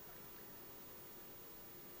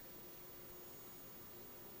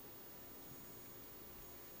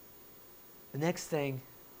 The next thing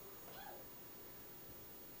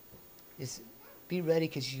is be ready,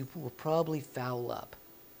 because you will probably foul up.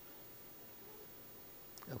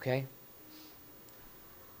 Okay?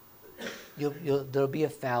 There'll be a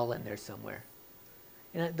foul in there somewhere.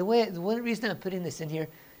 And the one reason I'm putting this in here,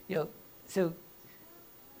 so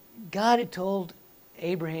God had told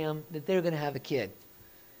Abraham that they're going to have a kid.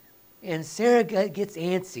 And Sarah gets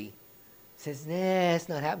antsy. Says, "Nah, it's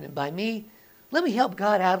not happening by me. Let me help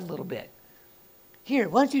God out a little bit. Here,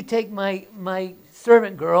 why don't you take my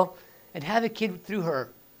servant girl and have a kid through her?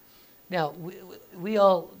 Now, we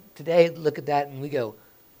all today look at that and we go,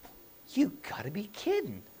 you got to be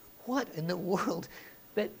kidding. What in the world?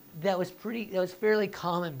 But that was fairly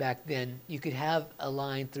common back then. You could have a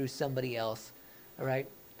line through somebody else, all right?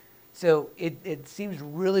 So it seems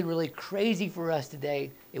really, really crazy for us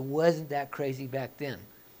today. It wasn't that crazy back then.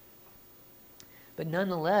 But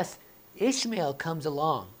nonetheless, Ishmael comes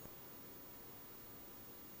along.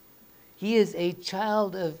 He is a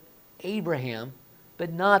child of Abraham,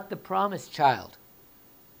 but not the promised child.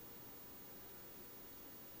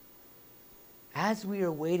 As we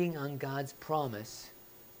are waiting on God's promise,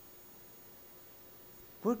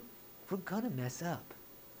 we're going to mess up.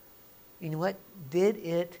 You know what? Did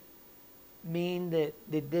it mean that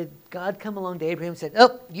did God come along to Abraham and said,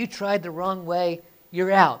 oh, you tried the wrong way,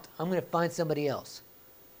 you're out. I'm going to find somebody else.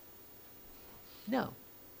 No.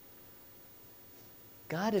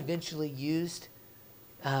 God eventually used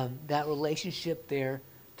that relationship there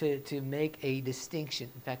to make a distinction.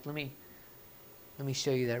 In fact, let me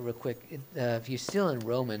show you that real quick. If you're still in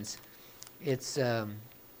Romans, it's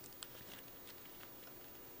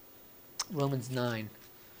Romans 9.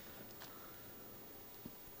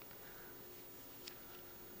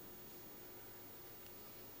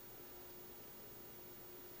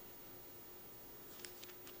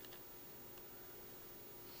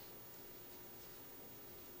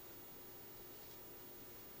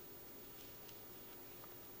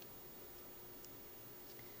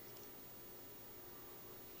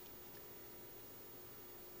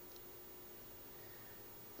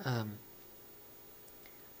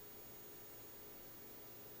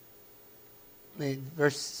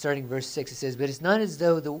 Starting verse 6, it says, but it's not as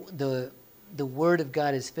though the word of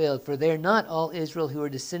God has failed, for they are not all Israel who are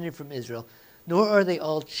descended from Israel, nor are they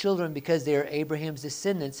all children because they are Abraham's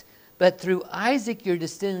descendants, but through Isaac your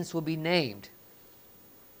descendants will be named.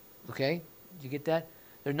 Okay? Did you get that?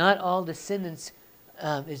 They're not all descendants,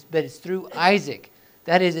 but it's through Isaac.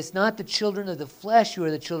 That is, it's not the children of the flesh who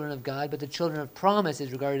are the children of God, but the children of promise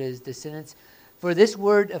is regarded as descendants. For this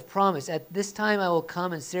word of promise, at this time I will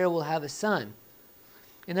come and Sarah will have a son.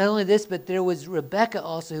 And not only this, but there was Rebekah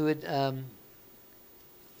also who had...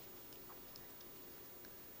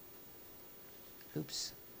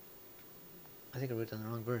 oops. I think I wrote down the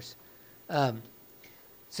wrong verse.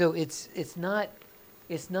 So it's not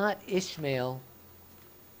Ishmael.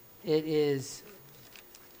 It is...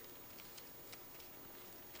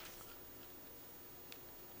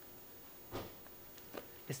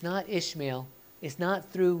 It's not Ishmael. It's not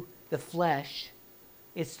through the flesh.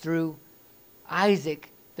 It's through Isaac,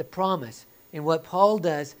 the promise. And what Paul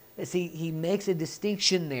does is he makes a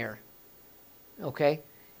distinction there. Okay?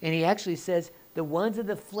 And he actually says the ones of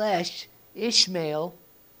the flesh, Ishmael,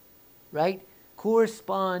 right,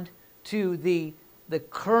 correspond to the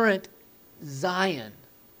current Zion,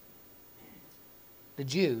 the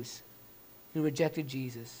Jews who rejected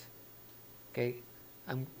Jesus. Okay?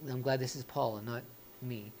 I'm glad this is Paul and not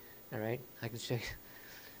me. All right? I can show you.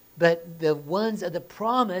 But the ones of the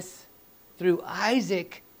promise through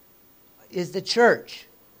Isaac is the church.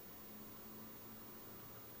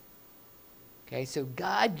 Okay, so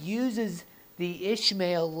God uses the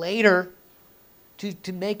Ishmael later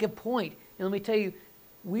to make a point. And let me tell you,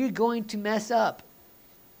 we're going to mess up.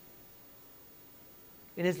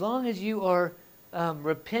 And as long as you are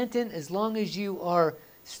repentant, as long as you are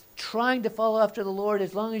trying to follow after the Lord,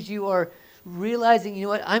 as long as you are realizing, you know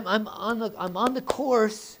what, I'm on the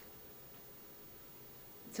course,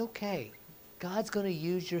 it's okay. God's going to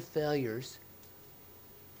use your failures.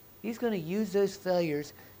 He's going to use those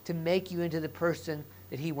failures to make you into the person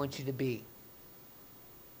that He wants you to be.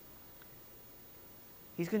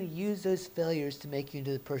 He's going to use those failures to make you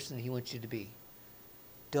into the person that He wants you to be.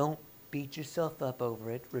 Don't beat yourself up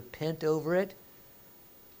over it. Repent over it.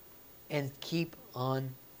 And keep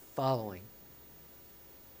on following.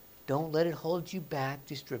 Don't let it hold you back.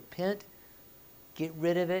 Just repent, get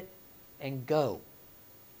rid of it, and go.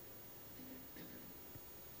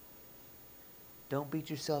 Don't beat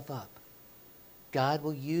yourself up. God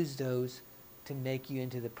will use those to make you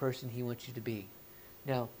into the person He wants you to be.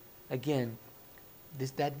 Now, again,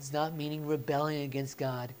 that does not mean rebelling against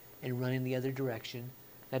God and running the other direction.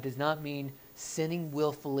 That does not mean sinning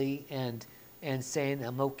willfully and saying,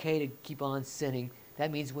 I'm okay to keep on sinning.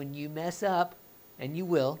 That means when you mess up, and you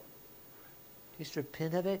will, just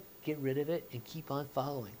repent of it, get rid of it, and keep on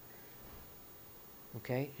following.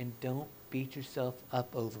 Okay? And don't beat yourself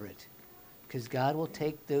up over it. Because God will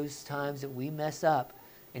take those times that we mess up,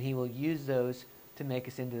 and He will use those to make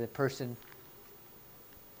us into the person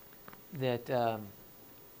that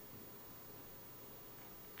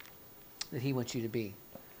that He wants you to be.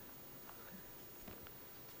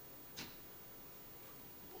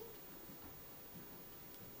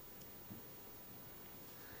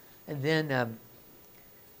 And then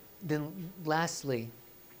lastly,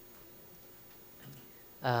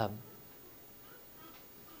 God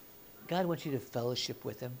wants you to fellowship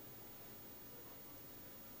with Him.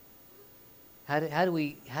 How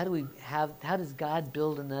does God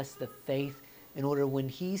build in us the faith in order when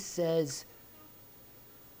He says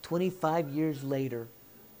 25 years later,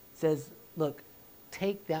 says, look,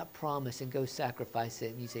 take that promise and go sacrifice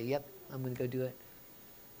it. And you say, yep, I'm going to go do it.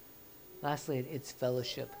 Lastly, it's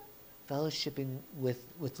fellowship. Fellowshipping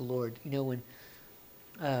with the Lord. You know, when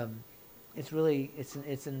it's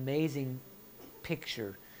an amazing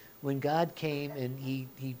picture. When God came and He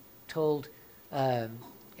told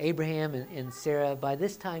Abraham and Sarah, by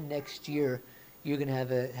this time next year, you're going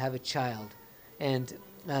to have a child, and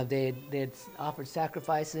they had offered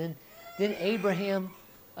sacrifice. And then Abraham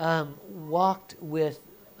walked with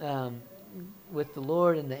the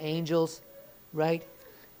Lord and the angels, right?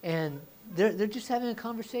 And they're just having a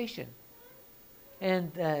conversation,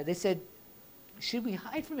 and they said, "Should we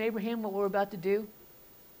hide from Abraham what we're about to do?"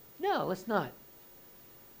 No, let's not.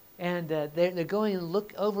 And they're going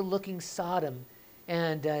and overlooking Sodom.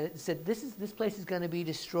 And said, this place is going to be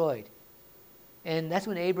destroyed. And that's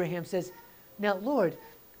when Abraham says, now, Lord,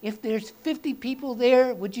 if there's 50 people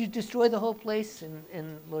there, would you destroy the whole place? And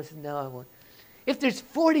the Lord said, no, I won't. If there's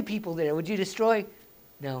 40 people there, would you destroy?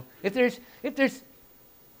 No. If there's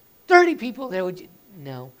 30 people there, would you?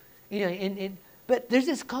 No. You know, but there's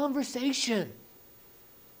this conversation.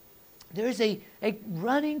 There's a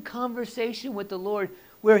running conversation with the Lord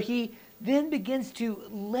where He then begins to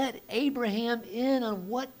let Abraham in on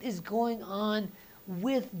what is going on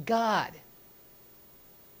with God.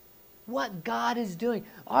 What God is doing.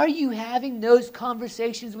 Are you having those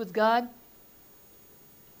conversations with God?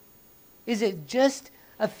 Is it just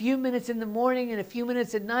a few minutes in the morning and a few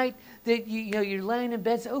minutes at night that you're laying in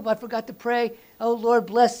bed and say, oh, I forgot to pray. Oh, Lord,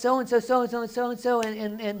 bless so-and-so, so-and-so, and so-and-so,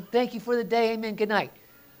 and thank you for the day. Amen. Good night.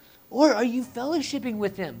 Or are you fellowshipping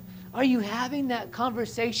with Him? Are you having that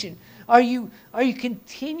conversation? Are you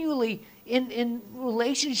continually in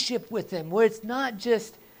relationship with Him, where it's not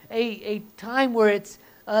just a time where it's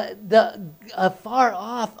a far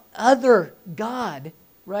off other God,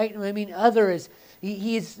 right? I mean, other is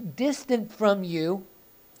he is distant from you.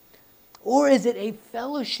 Or is it a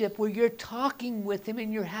fellowship where you're talking with Him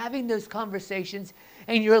and you're having those conversations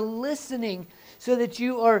and you're listening, so that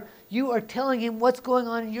you are telling Him what's going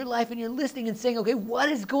on in your life, and you're listening and saying, okay, what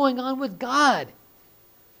is going on with God?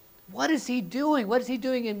 What is He doing? What is He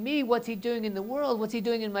doing in me? What's He doing in the world? What's He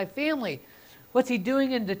doing in my family? What's He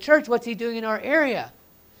doing in the church? What's He doing in our area?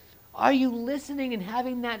 Are you listening and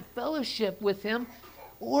having that fellowship with Him?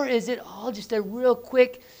 Or is it all just a real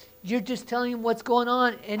quick, you're just telling Him what's going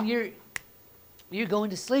on and you're going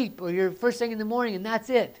to sleep, or you're first thing in the morning and that's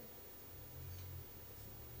it?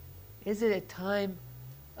 Is it a time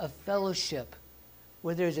of fellowship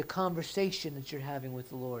where there's a conversation that you're having with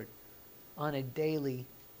the Lord on a daily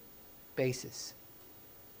basis?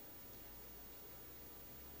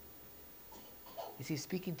 Is He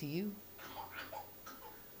speaking to you?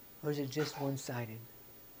 Or is it just one-sided?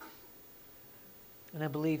 And I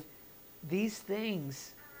believe these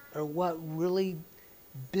things are what really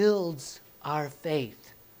builds our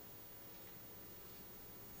faith.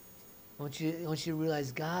 I want you to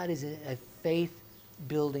realize God is a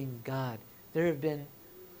faith-building God. There have been,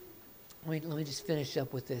 let me just finish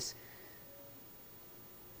up with this.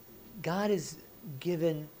 God has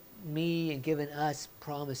given me and given us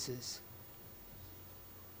promises.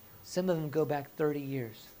 Some of them go back 30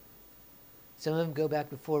 years. Some of them go back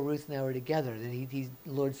before Ruth and I were together. That the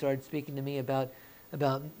Lord started speaking to me about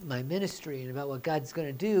my ministry and about what God's going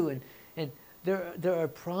to do. And there are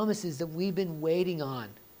promises that we've been waiting on.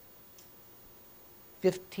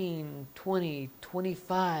 15, 20,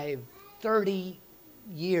 25, 30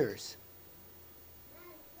 years.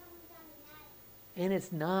 And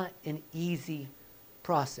it's not an easy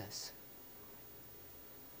process.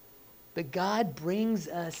 But God brings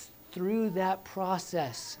us through that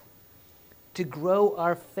process to grow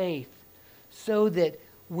our faith, so that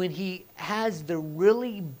when He has the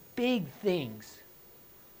really big things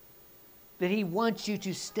that He wants you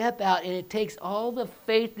to step out, and it takes all the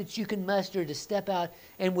faith that you can muster to step out,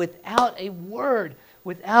 and without a word,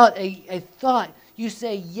 without a thought, you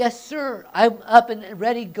say, yes, sir, I'm up and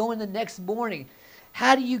ready going the next morning.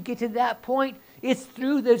 How do you get to that point? It's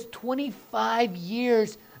through those 25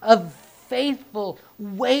 years of faithful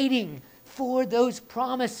waiting for those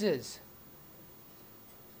promises.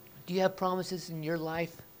 Do you have promises in your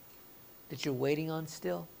life that you're waiting on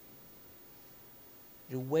still?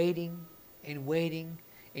 You're waiting and waiting,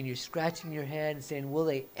 and you're scratching your head and saying, will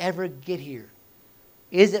they ever get here?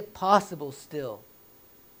 Is it possible still?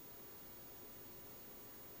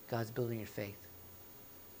 God's building your faith.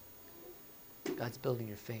 God's building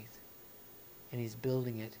your faith. And He's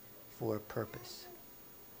building it for a purpose.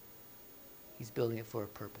 He's building it for a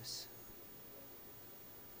purpose.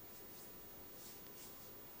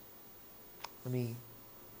 Let me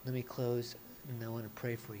close, and I want to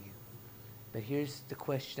pray for you. But here's the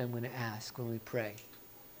question I'm going to ask when we pray.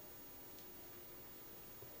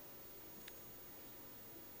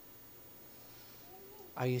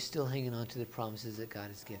 Are you still hanging on to the promises that God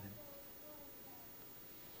has given?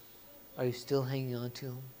 Are you still hanging on to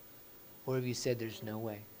them? Or have you said, there's no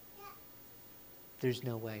way? There's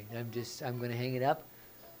no way. I'm going to hang it up.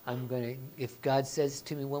 If God says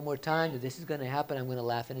to me one more time that this is going to happen, I'm going to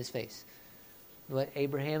laugh in His face. What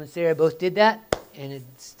Abraham and Sarah both did that, and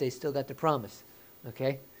they still got the promise.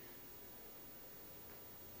 Okay?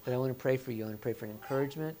 But I want to pray for you. I want to pray for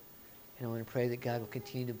encouragement, and I want to pray that God will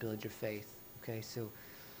continue to build your faith. Okay? So,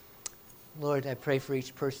 Lord, I pray for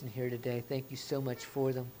each person here today. Thank you so much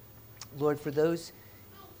for them. Lord, for those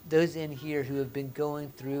in here who have been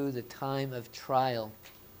going through the time of trial,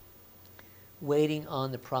 waiting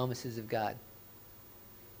on the promises of God.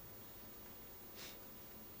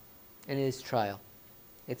 And it is trial.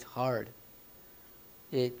 It's hard.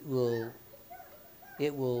 It will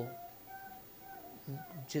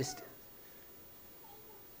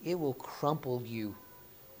crumple you.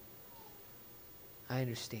 I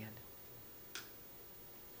understand.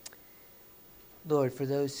 Lord, for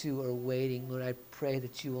those who are waiting, Lord, I pray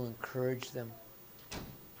that you will encourage them.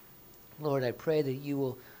 Lord, I pray that you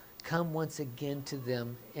will come once again to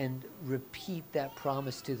them and repeat that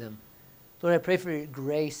promise to them. Lord, I pray for your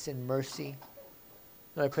grace and mercy.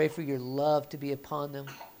 Lord, I pray for your love to be upon them.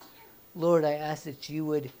 Lord, I ask that you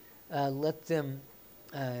would let them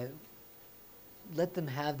have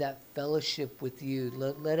that fellowship with you.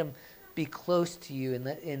 Let them be close to you,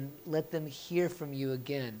 and let them hear from you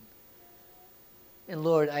again. And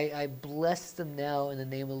Lord, I bless them now in the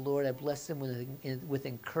name of the Lord. I bless them with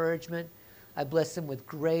encouragement. I bless them with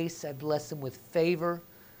grace. I bless them with favor.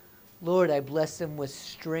 Lord, I bless them with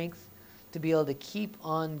strength to be able to keep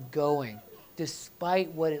on going despite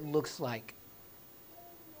what it looks like.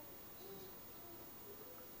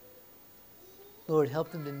 Lord, help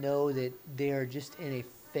them to know that they are just in a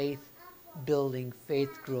faith-building,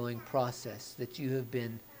 faith-growing process, that you have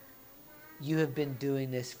been doing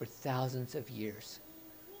this for thousands of years.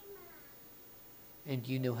 And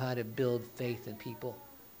you know how to build faith in people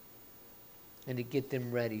and to get them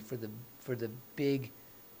ready for the big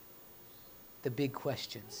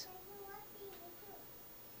questions.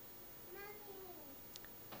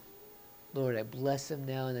 Lord, I bless them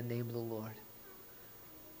now in the name of the Lord.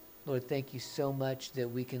 Lord, thank you so much that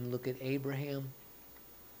we can look at Abraham,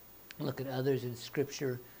 look at others in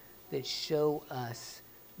Scripture that show us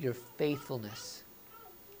your faithfulness,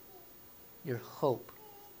 your hope.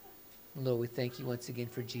 Lord, we thank you once again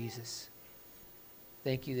for Jesus.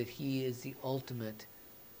 Thank you that he is the ultimate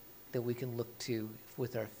that we can look to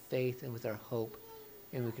with our faith and with our hope,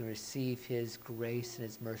 and we can receive his grace and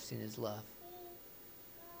his mercy and his love.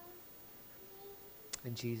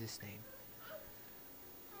 In Jesus' name,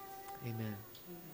 amen.